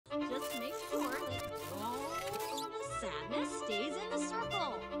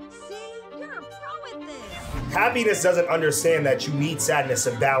happiness doesn't understand that you need sadness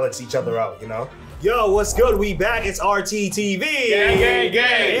to balance each other out, you know? Yo, what's good? We back. It's RTTV. Gang.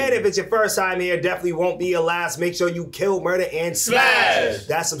 And if it's your first time here, definitely won't be your last. Make sure you kill, murder, and smash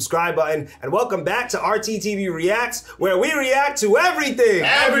that subscribe button. And welcome back to RTTV Reacts, where we react to everything.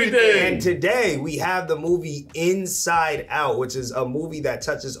 And today we have the movie Inside Out, which is a movie that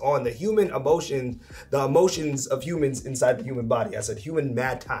touches on the human emotion, the emotions of humans inside the human body. I said human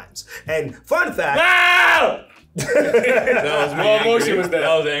mad times. And fun fact. Wow! That was more emotion was that.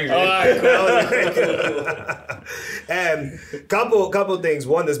 I was angry. And couple things.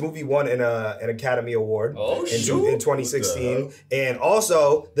 One, this movie won an Academy Award in 2016, and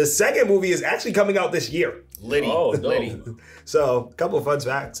also the second movie is actually coming out this year. Liddy. So, couple fun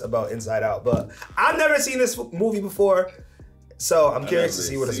facts about Inside Out. But I've never seen this movie before, so I'm curious to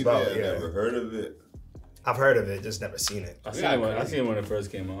see what it's about. I've never heard of it. I've heard of it, just never seen it. I seen it when it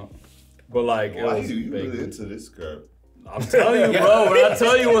first came out. But like, why are you really into this crap? I'm telling you, bro. When I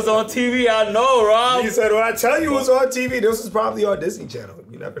tell you what's on TV, I know, Rob. You said when I tell you what's on TV, this is probably on Disney Channel.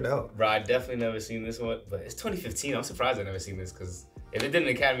 You never know. Bro, I definitely never seen this one, but it's 2015. I'm surprised I never seen this because if it did an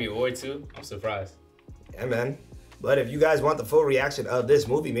Academy Award too, I'm surprised. Yeah, man. But if you guys want the full reaction of this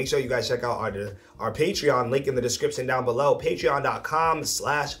movie, make sure you guys check out our Patreon, link in the description down below,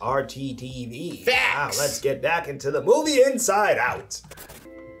 patreon.com/RTTV. Now, let's get back into the movie Inside Out.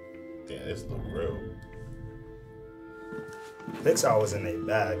 Damn, this look real. Pixar was in their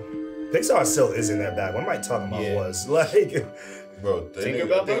bag. Pixar still is in their bag. What am I talking about? Was like, bro, I think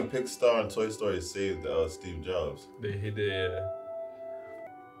Pixar and Toy Story saved Steve Jobs. He did.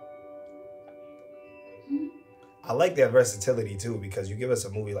 I like their versatility too, because you give us a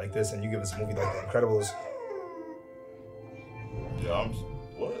movie like this and you give us a movie like The Incredibles. Yeah,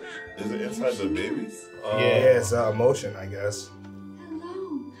 what? Is it Inside the Baby? Yeah, it's emotion, I guess.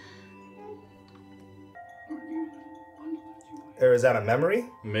 Or is that a memory?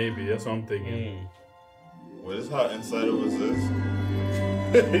 Maybe, that's what I'm thinking. What is how Inside It was this?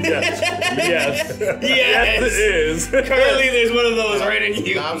 Yes, it is. Currently, there's one of those right in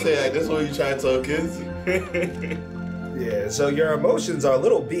you. Nah, I'm saying, like, this is what you try to tell kids? Yeah, so your emotions are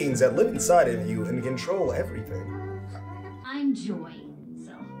little beings that live inside of you and control everything. I'm Joy,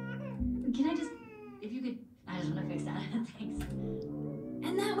 so can I just, if you could, I just want to fix that, thanks.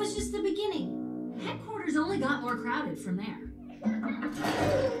 And that was just the beginning. Headquarters only got more crowded from there.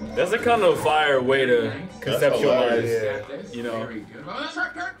 That's a kind of fire way to conceptualize, you know.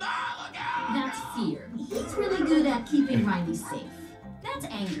 That's fear. He's really good at keeping Riley safe. That's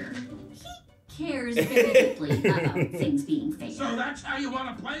anger. He cares very deeply about things being fair. So that's how you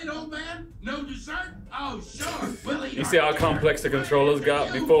want to play it, old man? No dessert? Oh, sure. Willie, you see how complex the controllers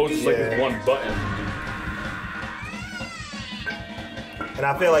got? Before it was just like this one button. And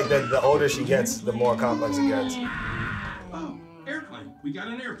I feel like the older she gets, the more complex it gets. Oh, airplane. We got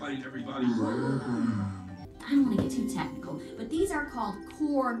an airplane, everybody. I don't want to get too technical, but these are called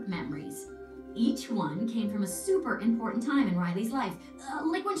core memories. Each one came from a super important time in Riley's life.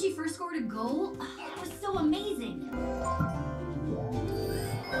 Like when she first scored a goal. It was so amazing.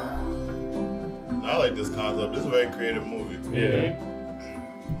 I like this concept. This is a very creative movie. Yeah.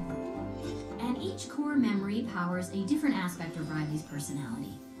 And each core memory powers a different aspect of Riley's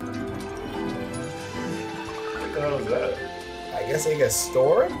personality. What the hell is that? I guess they get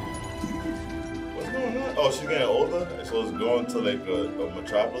stored? What's going on? Oh, she's getting older? So it's going to like a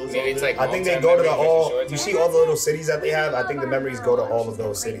metropolis? Maybe it's like I think they go to you see all the little cities that they have? I think the memories go to all of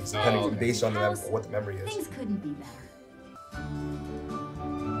those cities, depending based on what the memory is. Things couldn't be better.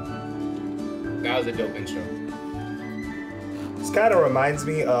 That was a dope intro. This kind of reminds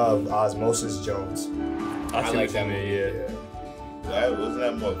me of Osmosis Jones. I like that man, Wasn't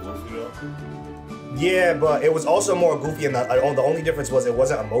that more goofy though? Yeah, but it was also more goofy, and the only difference was it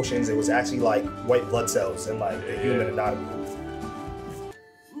wasn't emotions, it was actually like white blood cells and like the human anatomy.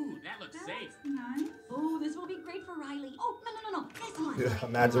 Ooh, that looks safe. Nice. Oh, this will be great for Riley. Oh, no. This one.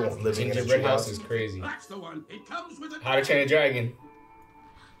 Imagine living in a Gingerbread house treehouse. is crazy. That's the one. It comes with a... How to Train a Dragon.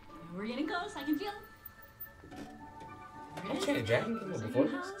 We're getting close. I can feel it. How to Train a Dragon came out before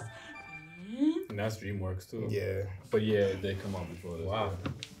this? And that's DreamWorks too. Yeah. But yeah, they come out before this. Wow.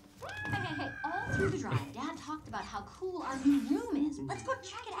 Hey, all through the drive, Dad talked about how cool our new room is. Let's go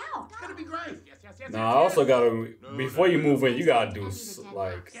check it out. It's gonna be great. Yes. Now, I also gotta, before you move in, you gotta do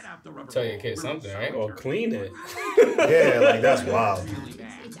like, Get out the rubber Tell your ball. kid something, right? or clean it. Yeah, like that's wild.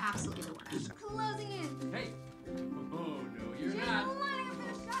 It's absolutely the worst. Closing in. Hey. Oh, no, you're not.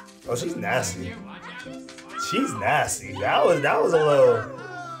 Oh, she's nasty. She's nasty. That was a little.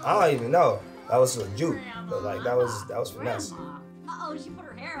 I don't even know. That was a juke, but like that was finesse. Uh-oh, she put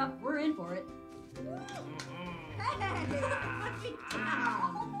her hair up. We're in for it.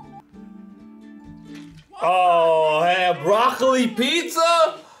 Oh, hey, broccoli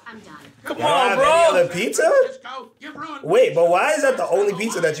pizza? I'm done. Come Y'all on, have bro. any other pizza? Cisco, you've ruined. Wait, but why is that the only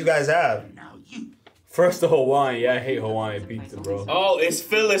pizza that you guys have? Now you. First the Hawaiian. Yeah, I hate Hawaiian pizza, bro. Oh, it's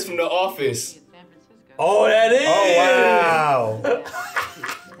Phyllis from The Office. Oh, that is. Oh, wow.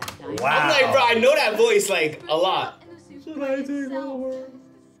 Wow. I'm like, bro, I know that voice like a lot. Should I take over?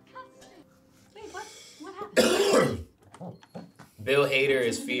 Wait, what happened? Bill Hader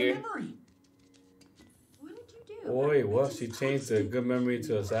is Fear. Memory. What did you do? Oh, wait, what? She changed a good memory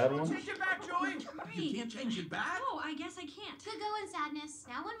to a sad one? Change it back, Joey. You can't change it back. Oh, I guess I can't. Could go in sadness.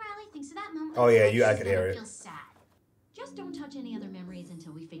 Now when Riley thinks of that moment, Oh, yeah, I she's could gonna hear it. feel sad. Just don't touch any other memories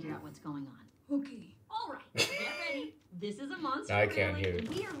until we figure out what's going on. Okay. All right, get ready. This is a monster. I can't rally, hear it.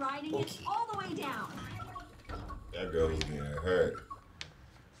 and we are riding it all the way down. That girl was getting hurt.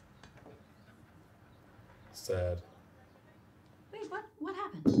 Sad. Wait, what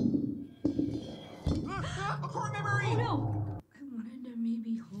happened? A core memory. Oh no! I wanted to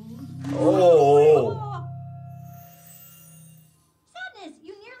maybe hold. Oh. Sadness,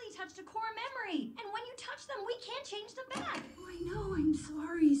 you nearly touched a core memory, and when you touch them, we can't change them back. Oh, I know. I'm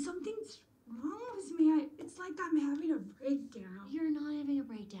sorry. Something's wrong with me. It's like I'm having a breakdown. You're not having a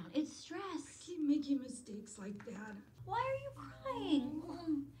breakdown. It's stress. I keep making mistakes like that. Why are you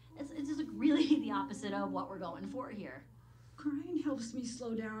crying? It's just really the opposite of what we're going for here. Crying helps me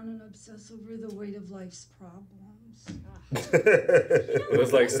slow down and obsess over the weight of life's problems. But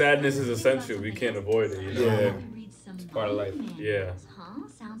it's like sadness is essential. We can't avoid it, you know? Yeah. Read some part of life. manuals, Yeah. Huh?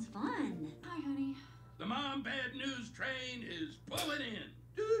 Sounds fun. Hi, honey. The mom bad news train is pulling in.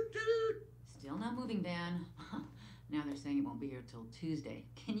 Doot doot. Still not moving, Van. Now they're saying it won't be here till Tuesday.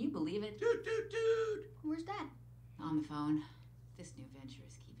 Can you believe it? Doot doot doot. Where's Dad? On the phone. This new venture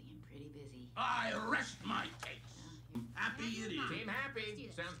is keeping him pretty busy. I rest my case. Happy it is. Team happy.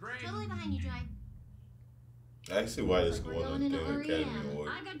 Sounds great. Totally behind you, Joy. I see why this We're going going on in the a hurry, Academy and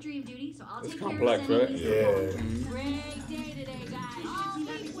Award. I got dream duty, so I'll It's take care complex, of sending right? these Yeah. calls. Great day today, guys. All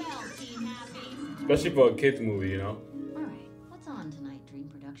is well, Team Happy. Especially for a kid's movie, you know? All right, what's on tonight, Dream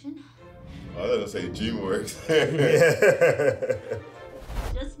Production? I was gonna say DreamWorks. Yeah.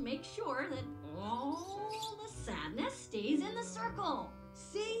 Just make sure that all the sadness stays in the circle.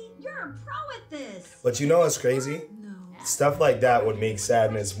 See, you're a pro at this. But you know what's crazy? No. Stuff like that would make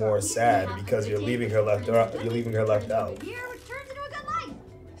sadness more sad because you're leaving her left out. You're leaving her left out. Here, which turns into a good life.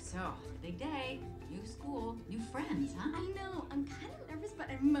 So, big day, new school, new friends, huh? I know. I'm kind of nervous, but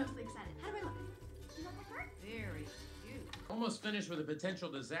I'm mostly excited. How do I look? You want my heart? Very cute. Almost finished with the potential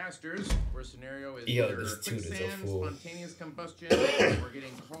disasters. First scenario is Yo, either this dude is a quicksand, fool. spontaneous combustion, or we're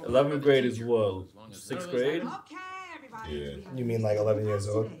getting called 11th grade is what? As long as 6th none of those grade? happen, Okay, everybody. Yeah. You mean like 11 years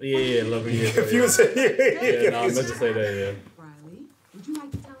old? Yeah, 11 years old. Confusing. Yeah, no, I meant to say that, yeah. Riley, would you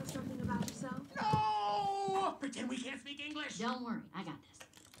like to tell us something about yourself? No! Pretend we can't speak English. Don't worry, I got this.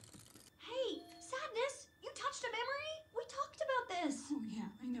 Hey, sadness, you touched a memory? We talked about this. Oh, yeah,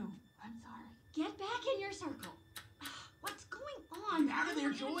 I know. I'm sorry. Get back in your circle. What's going on? Get out of What there,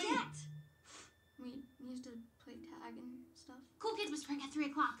 are you gonna Joey. get? We used to play tag and stuff. Cool Kids Whispering at 3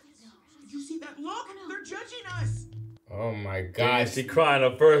 o'clock. Did you see that look? I know. They're judging us. Oh my God, gosh. she crying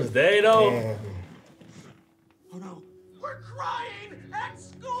her first day, though? Damn. Oh no. We're crying at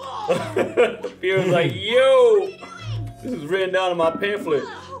school. Feels like, yo, this is written down in my pamphlet.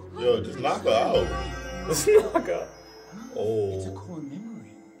 Yo, just knock her out. Let's knock out. It's a Oh. core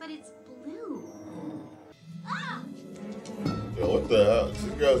memory. But it's blue. Yo, what the hell? This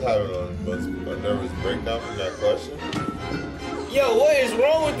girl's having a nervous breakdown from that question. Yo, what is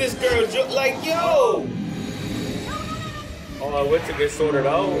wrong with this girl? Like, yo. Oh, I wait to get sorted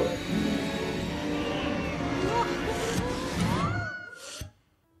out.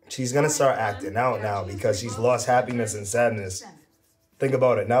 She's gonna start acting out now because she's lost happiness and sadness. Think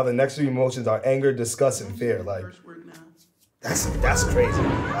about it. Now the next three emotions are anger, disgust, and fear. Like First word now. that's crazy.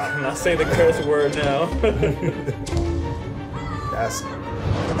 Wow. I'm not saying the curse word now. That's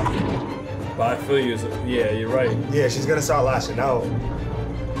But I feel you. Yeah, you're right. yeah. She's gonna start lashing out.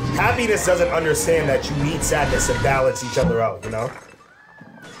 Happiness doesn't understand that you need sadness to balance each other out. You know.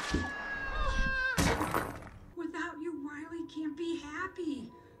 Without you, Riley can't be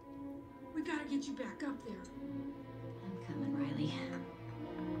happy. We gotta get you back up there. I'm coming, Riley.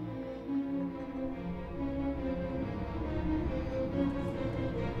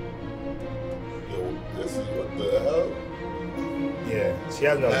 Yo, this is what the hell? Yeah. She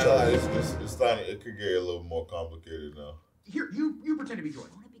has no Nah, choice. it's starting. It could get a little more complicated now. Here, you pretend to be Joy.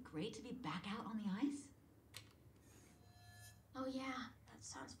 Won't it be great to be back out on the ice? Oh, yeah. That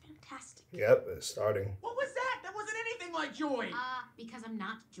sounds fantastic. Yep, it's starting. What was that? That wasn't anything like Joy. Because I'm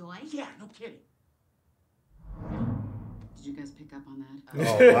not Joy? Yeah, no kidding. Did you guys pick up on that?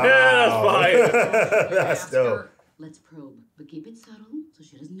 Oh, wow. That's fine. That's dope. Let's probe, but keep it subtle so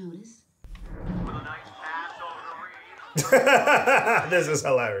she doesn't notice. This is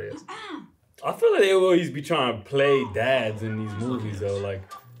hilarious. I feel like they always be trying to play dads in these movies though. Like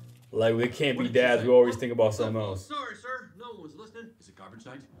we can't be dads. We always think about something else. Sorry, sir. No one was listening. Is it garbage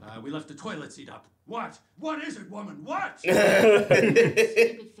night? We left the toilet seat up. What? What is it, woman? What?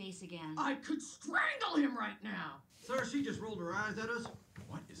 Stupid face again. I could strangle him right now. Sir, she just rolled her eyes at us.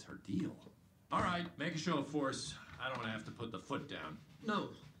 What is her deal? All right, make a show of force. I don't want to have to put the foot down.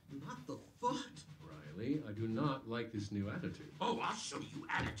 No, not the foot. Riley, I do not like this new attitude. Oh, I'll show you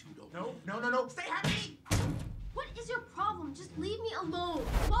attitude. No. Stay happy. What is your problem? Just leave me alone.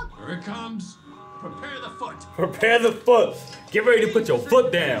 Well, Here it comes. Prepare the foot. Prepare the foot. Get ready to put your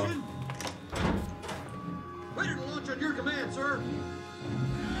foot down. Ready to launch on your command, sir.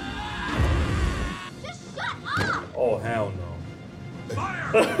 just shut up! Oh hell no.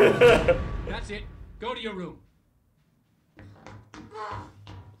 Fire! That's it. Go to your room.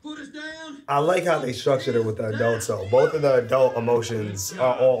 Foot is down. I like how they structured it with the adults, so both of the adult emotions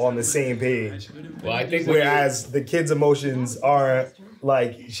are all on the same page. Well, I think whereas the kids' emotions are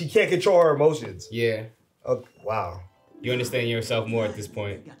like she can't control her emotions. Yeah. Oh, wow. You understand yourself more at this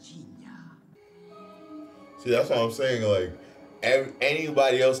point. See, that's what I'm saying. Like,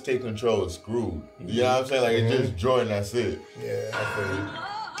 anybody else take control is screwed. You know what I'm saying? Like, it's just Jordan. That's it. Yeah, I feel you.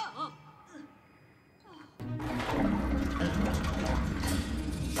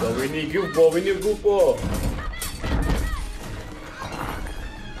 So we need goofball. We need goofball.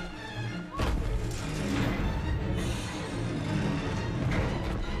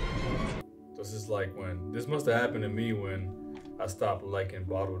 This is like when this must have happened to me when I stopped liking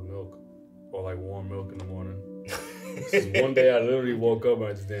bottled milk or like warm milk in the morning. One day I literally woke up and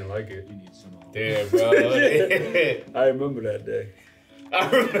I just didn't like it. Damn, bro. I remember that day. I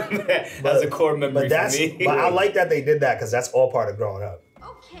remember that. That's a core memory for me. But I like that they did that because that's all part of growing up.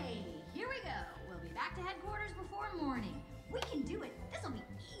 Okay, here we go. We'll be back to headquarters before morning. We can do it. This'll be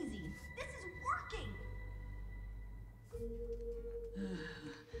easy. This is working.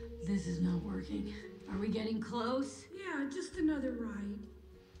 This is not working. Are we getting close? Yeah, just another ride.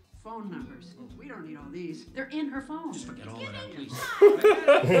 Phone numbers. We don't need all these. They're in her phone. Just forget all of that, please.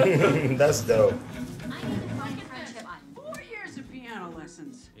 That's dope. I need to find friendship. 4 years of piano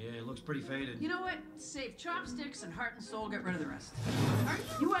lessons. Yeah, it looks pretty faded. You know what? Save chopsticks and heart and soul. Get rid of the rest.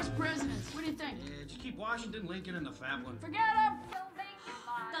 U.S. presidents. What do you think? Yeah, just keep Washington, Lincoln, and the Fab one. Forget them.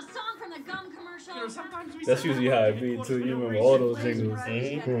 The song from the gum commercial. You know, sometimes we That's usually how it be too. You remember all those jingles.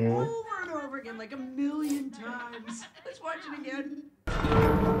 over and over again, like 1,000,000 times. Let's watch it again.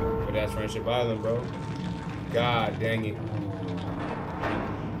 But that's Friendship Island, bro. God dang it.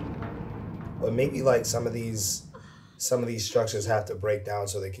 But maybe like some of these structures have to break down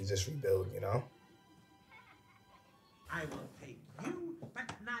so they can just rebuild, you know? I will take you,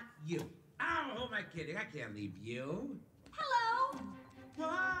 but not you. Oh, who am I kidding? I can't leave you. Hello.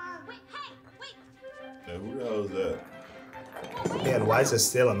 What? Wait, hey, wait. Yeah, who the hell is that? Man, why is it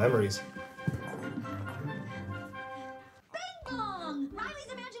stealing memories? Bing Bong,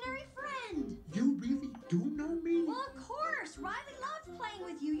 Riley's imaginary friend. You really do know me? Well, of course. Riley loves playing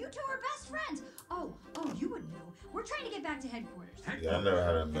with you. You two are best friends. Oh, you would know. We're trying to get back to headquarters. Yeah, I never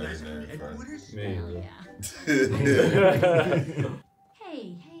had an imaginary friend. Headquarters? Me. Oh, yeah.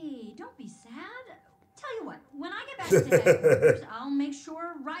 Hey, don't be sad. Tell you what, when I get back to headquarters, I'll make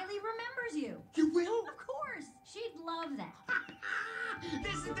sure Riley remembers you. You will? Of course. She'd love that.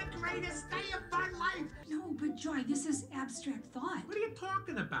 This is the greatest day of my life. No, but Joy, this is abstract thought. What are you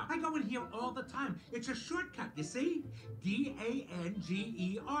talking about? I go in here all the time. It's a shortcut, you see?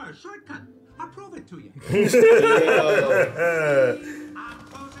 D-A-N-G-E-R. Shortcut. I'll prove it to you. I'm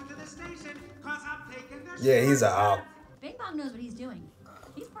closer to the station because I'm taking the Yeah, he's a op. Bing Bong knows what he's doing.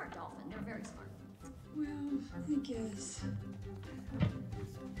 He's part dolphin. They're very smart. Well, I guess.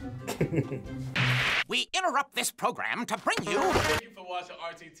 We interrupt this program to bring you... Thank you for watching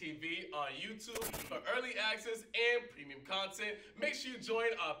RTTV on YouTube. For early access and premium content, make sure you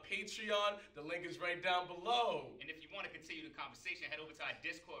join our Patreon. The link is right down below. And if you want to continue the conversation, head over to our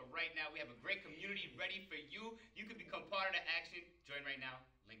Discord right now. We have a great community ready for you. You can become part of the action. Join right now.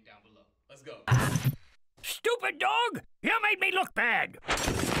 Link down below. Let's go. Stupid dog! You made me look bad! My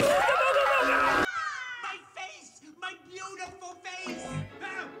face! My beautiful face!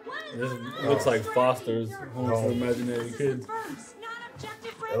 This looks like Foster's Home for Imaginary Kids.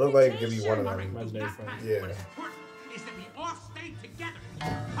 It looked like it could be one of them. Imaginary friends. Yeah. What's important is that we all stay together.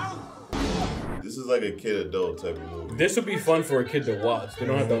 This is like a kid adult type of movie. This would be fun for a kid to watch. They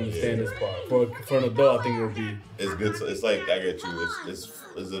don't have to understand this part. For an adult, I think it would be. It's good. It's like I get you.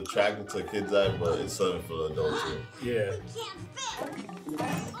 It's attractive to kids' eye, but it's something for the adults too. Yeah. Oh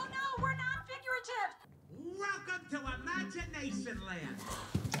no, we're not figurative. Welcome to Imagination Land.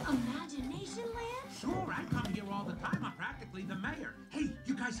 Imagination Land? Sure, I come here all the time. I'm practically the mayor. Hey,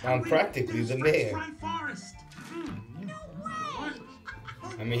 you guys I'm hungry? practically the mayor. French fry forest. No way.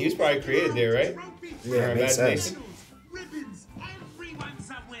 I mean, he was probably created there, right? Yeah, it makes sense. Ribbons. Everyone's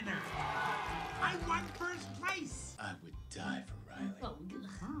a winner. I won first place. I would die for Riley.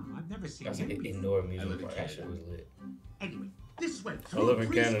 I've never seen That's like him an before. indoor music park. That shit was lit. Anyway, this way. I live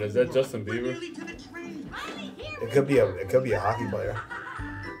in Canada. Is that Justin We're Bieber? nearly to the train. It could be a hockey player.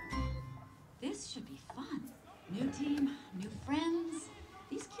 This should be fun. New team, new friends.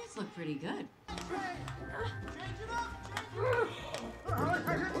 These kids look pretty good.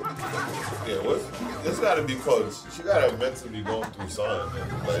 Yeah, what? This gotta be called. She gotta mentally be going through something.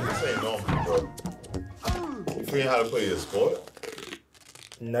 Man. Like this ain't normal, bro. You forgetting how to play a sport?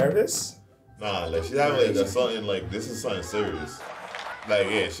 Nervous? Nah, like she's having like something like this is something serious. Like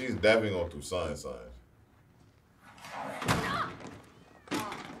yeah, she's definitely going through something.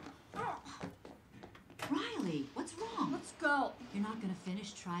 Riley, what's wrong? Let's go. You're not gonna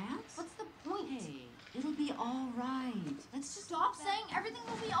finish tryouts? What's the point? Hey, it'll be all right. Let's just Stop saying everything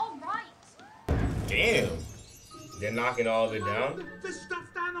will be all right. Damn. They're knocking all of it down? The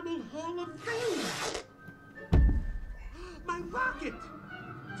stuffed animal hall of fame. My rocket.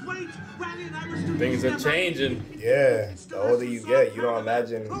 Wait, Riley and I were doing Things are changing. Yeah. The older you get, you don't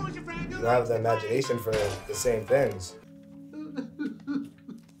imagine. You don't have the imagination for the same things.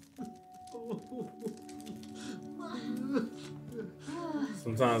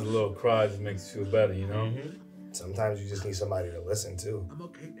 Sometimes a little cry just makes you feel better, you know? Sometimes you just need somebody to listen to. I'm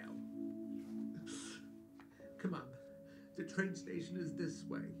okay now. Come on. The train station is this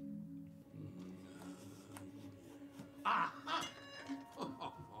way.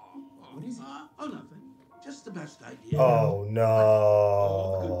 What is it? Oh, nothing. Just the best idea. Oh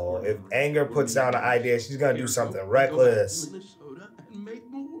no. If Anger puts down an idea, she's gonna do something reckless. Minnesota and make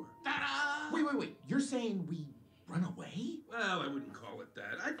more. Ta-da! Wait. You're saying we run away? Well, I wouldn't call it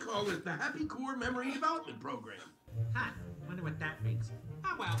that. I'd call it the Happy Core Memory Development Program. Huh. Wonder what that means.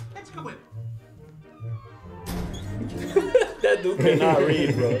 Oh, well, let's go with it. That dude cannot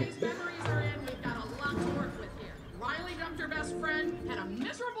read, bro. These memories are in. We've got a lot to work with here. Riley dumped her best friend, had a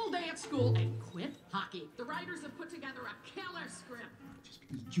miserable day at school, and quit hockey. The writers have put together a killer script. Just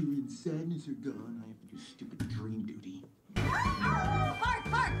because joy and sadness are gone, I have to do stupid dream duty. Bark, bark,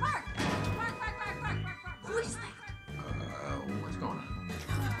 bark. Bark, bark, bark, bark, bark, bark. Who is that? What's going on?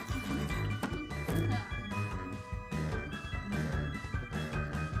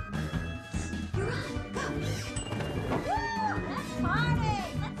 Let's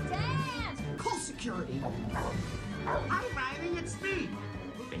party. Let's dance. Call security. Hi, Riley, it's me.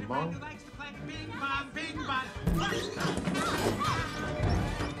 Bing bong. Likes to play bing bong, bing bong.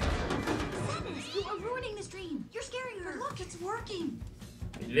 Sadness, you are ruining this dream. You're scaring her. Look, it's working.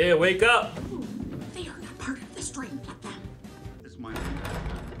 Yeah, wake up. They are not part of this dream. Let them. It's mine.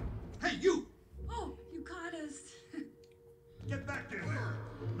 Hey, you! Oh, you got us. Get back there.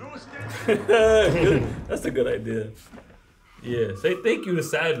 No escape. Good. That's a good idea. Yeah, say thank you to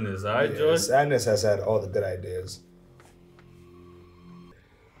Sadness, all right, Yeah, Joyce? Sadness has had all the good ideas.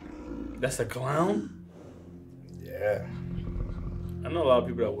 That's a clown? Yeah. I know a lot of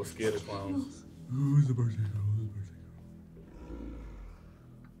people that were scared of clowns. Who's the birthday girl?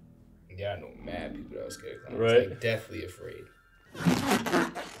 Yeah, I know mad people that are scared of clowns. Right. Like, deathly afraid.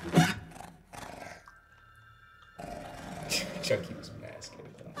 Chucky was mad scared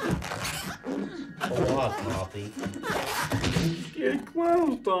of clowns. Oh, wow, Poppy. Scared of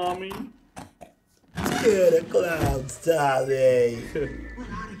clowns, Tommy. Scared of clowns, Tommy. We're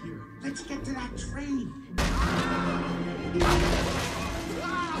out of here. Let's get to that train.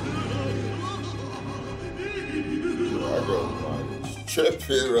 My girl's mind is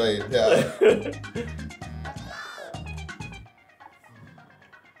tripping right now.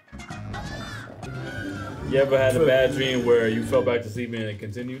 You ever had a bad dream where you fell back to sleep and it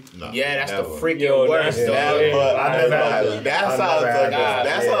continued? No, Yeah, that's never. the freaking Yo, worst, that's- dog. yeah, But I I never never had had that. that. I Sounds never like had that.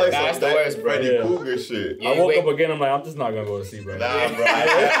 that's Yeah, like that's some the worst, bro. Freddy Yeah. Krueger shit. Yeah. I woke wait. up again, I'm like, I'm just not gonna go to sleep right now. Nah, bro.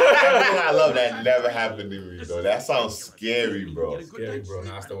 Everything I love that never happened to me, though. That sounds scary, bro. Scary, bro.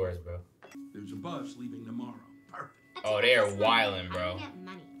 Nah, it's the worst, bro. There's a bus leaving tomorrow. Perfect. Oh, they are wildin', bro.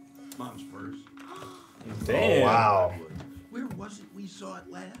 Mom's first. Damn. Oh, wow. Where was it we saw it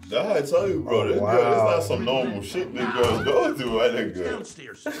last? Nah, I tell you, bro, this girl, it's not some normal shit this girl's going through, right, nigga?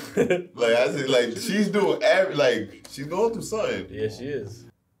 Downstairs. Like, I said, like, she's doing she's going through something. Yeah, she is.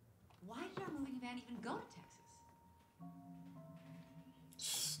 Why did our moving van even go to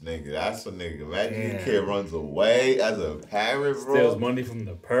Texas? Nigga, that's a nigga. Imagine your kid runs away as a parent, bro. Steals money from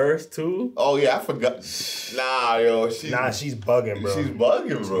the purse, too. Oh, yeah, I forgot. Nah, yo, she's bugging, bro. She's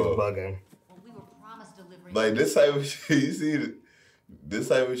bugging, bro. She's bugging. Like, this type of shit, you see, this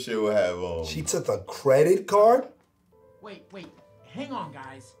type of shit will have, She took a credit card? Wait, hang on,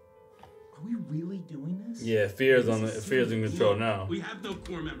 guys. Are we really doing this? Yeah, fear's in control now. We have no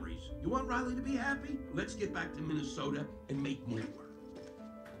core memories. You want Riley to be happy? Let's get back to Minnesota and make more.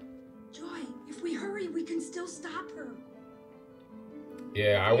 Joy, if we hurry, we can still stop her.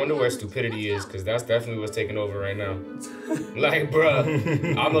 Yeah, I wonder where stupidity is, because that's definitely what's taking over right now. Like,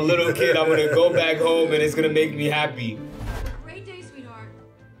 bruh, I'm a little kid. I'm going to go back home, and it's going to make me happy. Great day, sweetheart.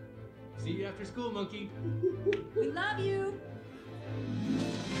 See you after school, monkey. We love you.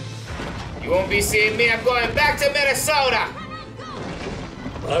 You won't be seeing me. I'm going back to Minnesota.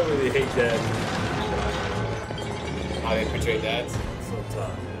 I really hate that. How they portray that? So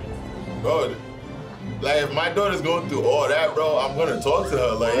tough. Bro, like, if my daughter's going through all that, bro, I'm gonna talk to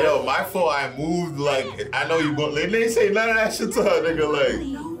her. Like, yo, my fault, I moved. Like, I know you going. Like, they say none of that shit to her, nigga. Like,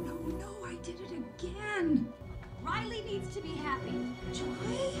 No, I did it again. Riley needs to be happy.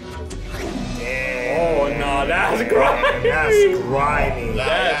 Oh, no, that's grimy. That's grimy.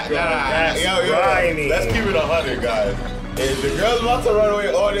 That's grimy. yo, grimy. Let's keep it 100, guys. If the girl's about to run away,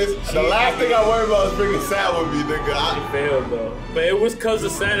 all this, the last thing I worry about is bringing Sam with me, nigga. She failed, though. But it was because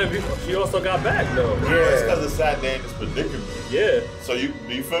of Santa. She also got back, though. Yeah, it's because of Sam in this predicament. Yeah. So you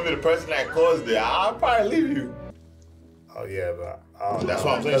feel me? The person that caused it, I'll probably leave you. Oh yeah, but that's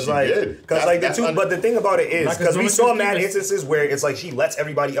what I'm saying. She did. Because like but the thing about it is, Like, because we it's saw only mad 15 instances where it's like she lets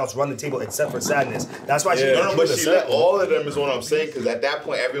everybody else run the table except for Sadness. That's why she No, but she let all of them is what I'm saying. Because at that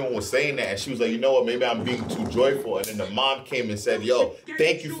point, everyone was saying that, and she was like, you know what? Maybe I'm being too joyful. And then the mom came and said, yo,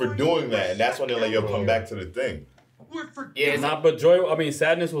 thank you for doing that. And that's when they're like, yo, come back to the thing. Yeah, but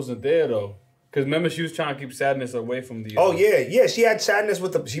Sadness wasn't there, though. Because remember, she was trying to keep Sadness away from the... Oh yeah, she had Sadness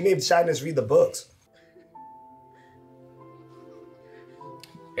she made Sadness read the books.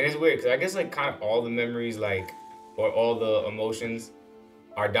 And it's weird, because I guess, like, kind of all the memories, like, or all the emotions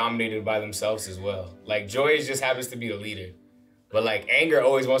are dominated by themselves as well. Like, Joy just happens to be the leader. But, like, anger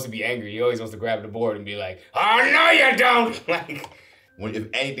always wants to be angry. He always wants to grab the board and be like, oh, no, you don't! Like... If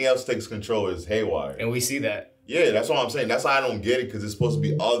anything else takes control, it's haywire. And we see that. Yeah, that's what I'm saying. That's why I don't get it, because it's supposed to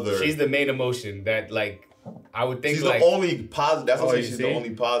be other... She's the main emotion that, like, I would think, she's like... the only positive... That's what I'm saying. She's see? the only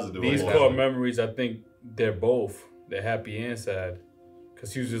positive. These one. core memories, I think they're both. They're happy and sad.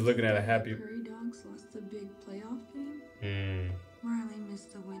 Because she was just looking at a happy... Prairie Dogs lost the big playoff game. Riley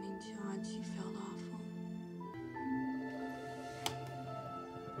missed the winning shot. She felt awful.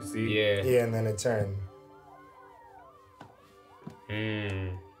 You see? Yeah. Yeah, and then it turned.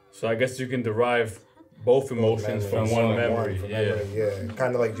 So I guess you can derive both emotions from one memory. Yeah,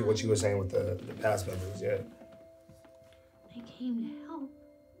 kind of like what you were saying with the past memories. Yeah. They came to help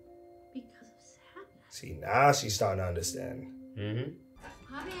because of Sadness. See, now she's starting to understand.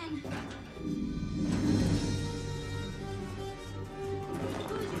 Hop in.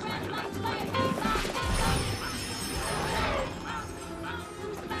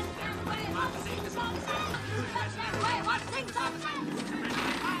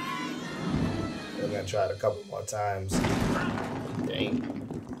 We're gonna try it a couple more times. Dang.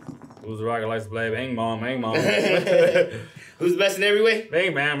 Who's the rocket likes to play? Bang bong, bang bong. Who's the best in every way?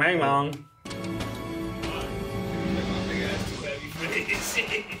 Bang bang, bang bong.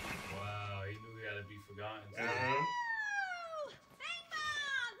 Wow, he knew he had to be forgotten.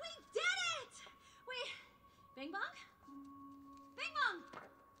 Bing bong? Bing bong!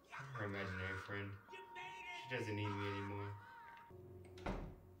 Her imaginary friend. She doesn't need me anymore.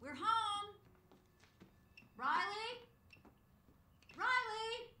 We're home! Riley?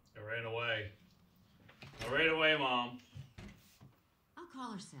 Riley? I ran away. I ran away, Mom. I'll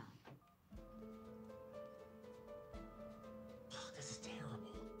call her Sally. Oh, this is terrible.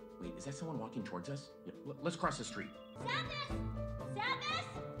 Wait, is that someone walking towards us? Yeah, let's cross the street. Sadness! Sadness!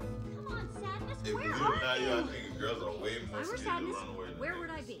 Come on, Sadness, If where we are live now, you? I think girls are way more If I were scared to Sadness, run away than where niggas. would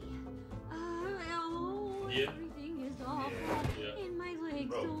I be? Everything is awful. And my legs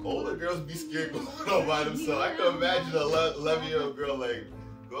Bro, don't older work. girls be scared going on by themselves. I can imagine a 11-year-old girl like,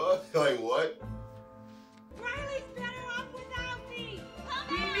 like what? Riley's better off without me.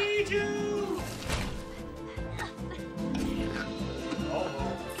 We need you!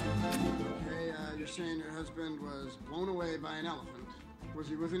 Hey, your saying your husband was blown away by an elephant. Was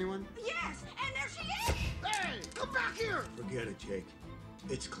he with anyone? Yes, and there she is! Hey, come back here! Forget it, Jake.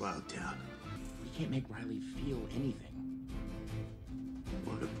 It's Cloud Town. We can't make Riley feel anything.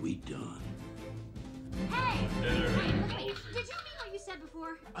 What have we done? Hey! Wait, did you mean what you said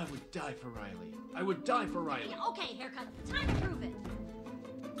before? I would die for Riley. I would die for Riley. Okay, haircut. Time to prove it.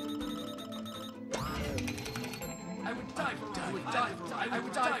 I would die for Riley. I would die for Riley. I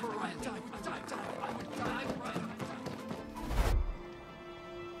would die for Riley. I would die for Riley.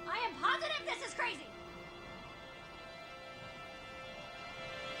 I am positive this is crazy.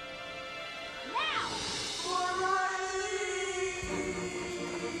 Now!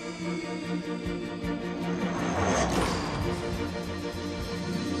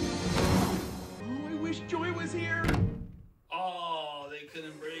 Oh, I wish Joy was here. Oh, they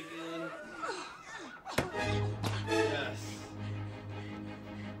couldn't break in. Yes.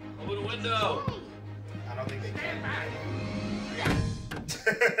 Open the window. I don't think they can.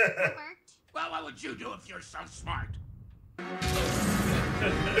 Well, what would you do if you're so smart? Oh,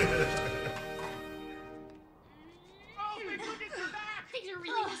 my goodness, you're back! Things are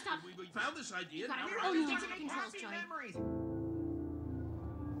really messed up. We found this idea. Got Now it. we're Oh, going no. to Take controls, Joy. memories.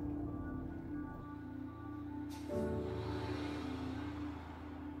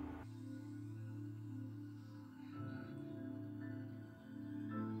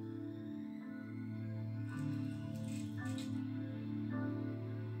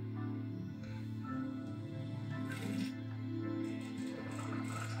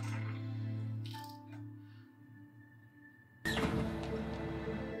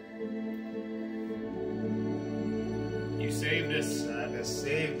 You saved us. That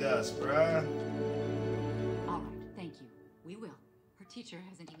saved us, bruh. All right, thank you. We will. Her teacher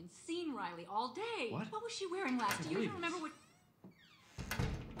hasn't even seen Riley all day. What? What was she wearing last? Do you even remember what?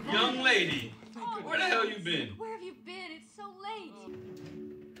 Young lady, Oh, where the hell you been? Where have you been? It's so late.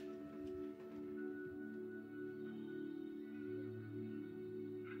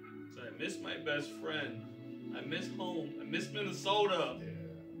 So I miss my best friend. I miss home. I miss Minnesota.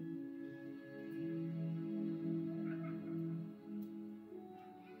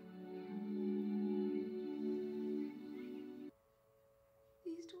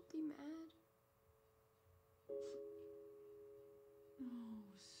 Please don't be mad. Oh,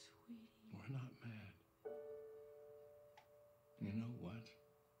 sweetie. We're not mad. You know what?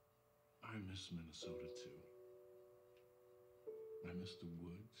 I miss Minnesota too. I miss the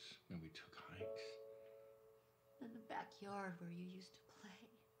woods when we took hikes. And the backyard where you used to play.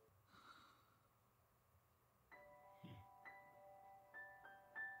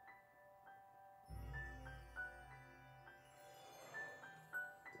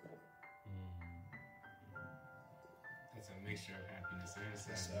 It's a mixture of happiness and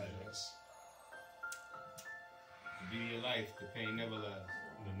Sadness. sadness. The beauty of life, the pain never lasts.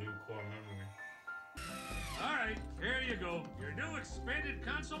 The new core memory. All right, here you go. Your new expanded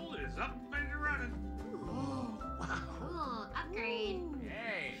console is up and running. Cool. Upgrade.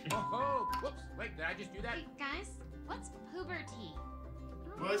 Hey! Oh, whoops! Wait, did I just do that? Hey, guys, what's puberty?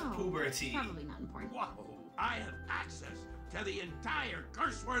 What's Oh, puberty? Probably not important. Whoa! I have access to the entire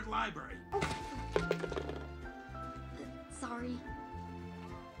curse word library. Sorry.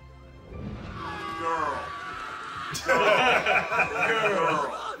 Girl.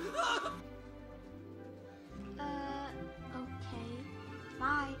 Okay.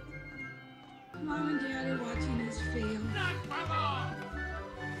 Bye. Mom and Dad are watching us fail.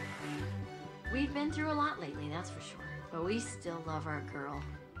 We've been through a lot lately, that's for sure. But we still love our girl.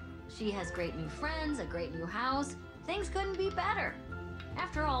 She has great new friends, a great new house. Things couldn't be better.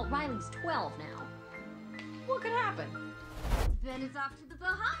 After all, Riley's 12 now. What could happen? Then it's off to the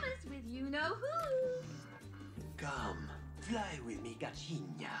Bahamas with you-know-who. Come, fly with me,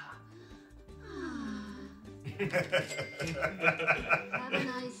 Gachinya. Have a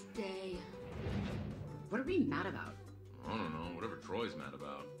nice day. What are we mad about? I don't know. Whatever Troy's mad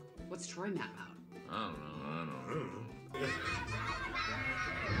about. What's Troy mad about? I don't know.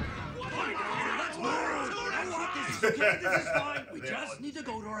 Let's move! I want this is okay, this is fine. We just need to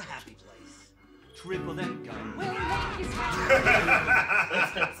go to our happy place. Triple that gun.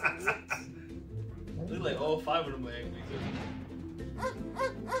 Look like all 5 of them are angry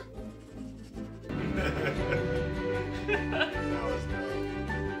That was dope.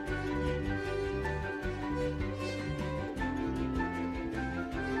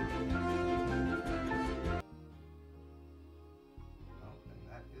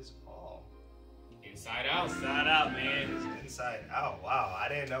 That is all. Inside Out. Inside Out, man. Inside Out. Wow, I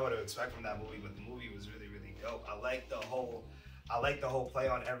didn't know what to expect from that movie, but the movie was really, really dope. I like the whole I like the whole play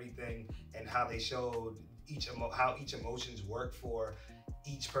on everything and how they showed how each emotions work for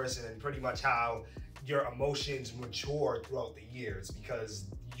each person, and pretty much how your emotions mature throughout the years because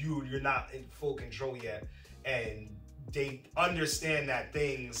you're not in full control yet, and they understand that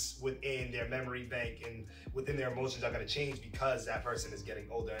things within their memory bank and within their emotions are going to change because that person is getting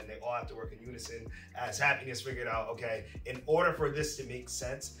older, and they all have to work in unison. As Happiness figured out, okay, in order for this to make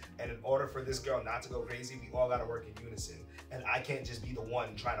sense and in order for this girl not to go crazy, we all got to work in unison, and I can't just be the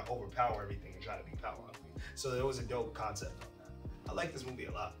one trying to overpower everything and try to be power hungry. So there was a dope concept on that. I like this movie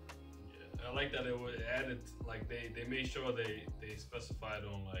a lot. Yeah, I like that it added, like they made sure they specified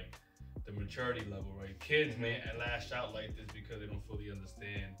on like the maturity level, right? Kids may lash out like this because they don't fully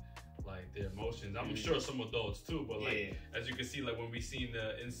understand like their emotions. I'm sure some adults too, but like as you can see, like when we seen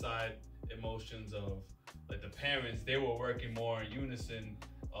the inside emotions of like the parents, they were working more in unison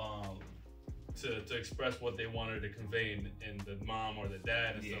to express what they wanted to convey in the mom or the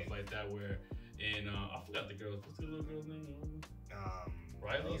dad and stuff like that. Where in I forgot the girl. What's the little girl's name?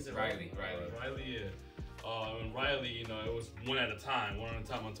 Riley. Is it Riley? Riley. Yeah. And Riley, you know, it was one at a time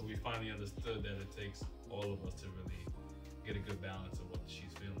until we finally understood that it takes all of us to really get a good balance of what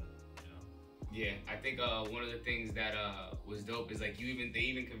she's feeling. You know? Yeah, I think one of the things that was dope is like they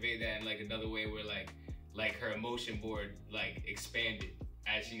even conveyed that in like another way where like her emotion board like expanded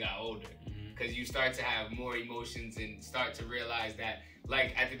as she got older, because you start to have more emotions and start to realize that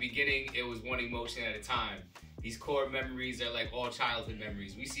like at the beginning it was one emotion at a time. These core memories are like all childhood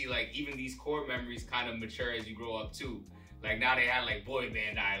memories. We see like even these core memories kind of mature as you grow up too. Like now they had like Boy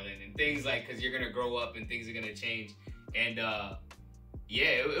Band Island and things like, cause you're gonna grow up and things are gonna change. And yeah,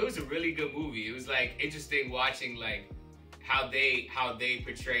 it was a really good movie. It was like interesting watching like how they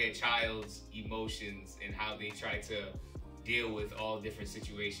portray a child's emotions and how they try to deal with all different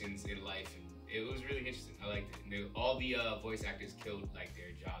situations in life. And it was really interesting. I liked it. And all the voice actors killed like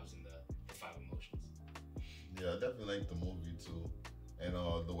their jobs in the 5 emotions. Yeah, I definitely liked the movie too, and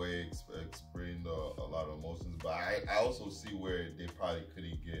the way it explained a lot of emotions. But I also see where they probably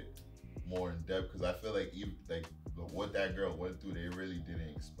couldn't get more in depth, because I feel like even like what that girl went through, they really didn't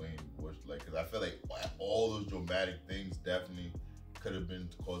explain what, like, because I feel like all those dramatic things definitely could have been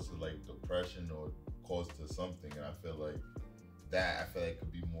caused to like depression or caused to something, and I feel like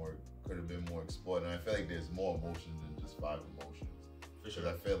could have been more explored, and I feel like there's more emotions than just 5 emotions. For sure,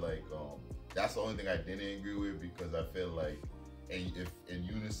 I feel like that's the only thing I didn't agree with, because I feel like, if in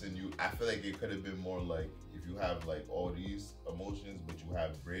unison, I feel like it could have been more like, if you have like all these emotions, but you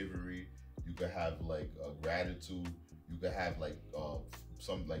have bravery, you could have like gratitude, you could have like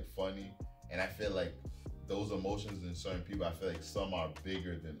some like funny, and I feel like those emotions in certain people, I feel like some are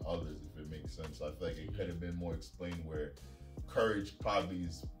bigger than others, if it makes sense. So I feel like it could have been more explained, where courage probably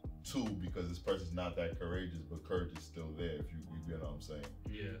is 2 because this person's not that courageous, but courage is still there, if you get what I'm saying.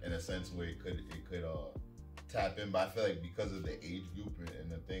 Yeah. In a sense where it could tap in, but I feel like because of the age group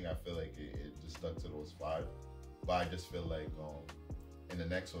and the thing, I feel like it just stuck to those 5. But I just feel like in the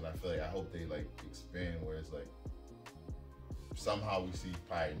next one, I feel like I hope they like expand, where it's like somehow we see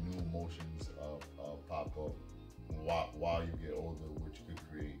probably new emotions pop up while you get older, which could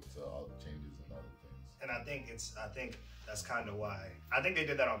create other changes and other things. And I think that's kind of why. I think they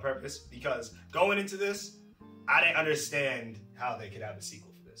did that on purpose, because going into this, I didn't understand how they could have a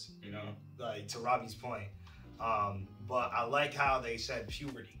sequel for this, you know? Like, to Robbie's point. But I like how they said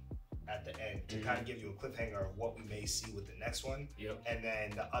puberty at the end to kind of give you a cliffhanger of what we may see with the next one. Yep. And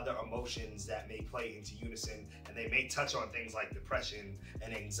then the other emotions that may play into unison, and they may touch on things like depression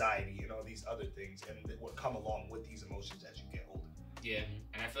and anxiety and all these other things, and that will come along with these emotions as you get older. Yeah,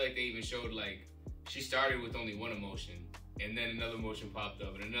 and I feel like they even showed like, she started with only one emotion, and then another emotion popped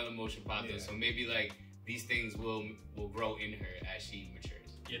up, and another emotion popped up. So maybe like these things will grow in her as she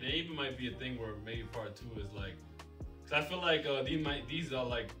matures. Yeah, there even might be a thing where maybe part 2 is like, because I feel like these are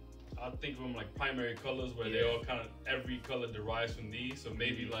like, I think of them like primary colors, where they all kind of, every color derives from these. So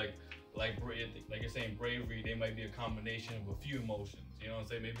maybe like you're saying bravery, they might be a combination of a few emotions. You know what I'm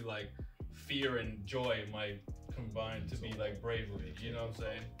saying? Maybe like fear and joy might combine to be like bravery. You know what I'm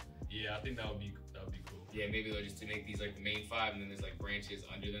saying? Yeah, I think that would be cool. Yeah, maybe they'll just to make these like the main 5, and then there's like branches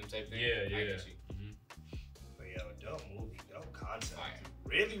under them type thing. Yeah. But yeah, dope movie, dope concept.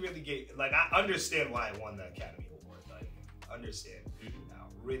 Really, really great. Like, I understand why it won the Academy Award. Like, understand. Now,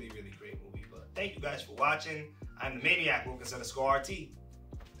 really, really great movie. But thank you guys for watching. I'm the Maniac, Lucas_RT.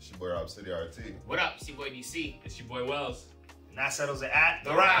 It's your boy Rob City RT. What up? It's your boy DC. It's your boy Wells. And that settles it at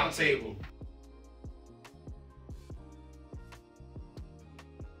The Round Table.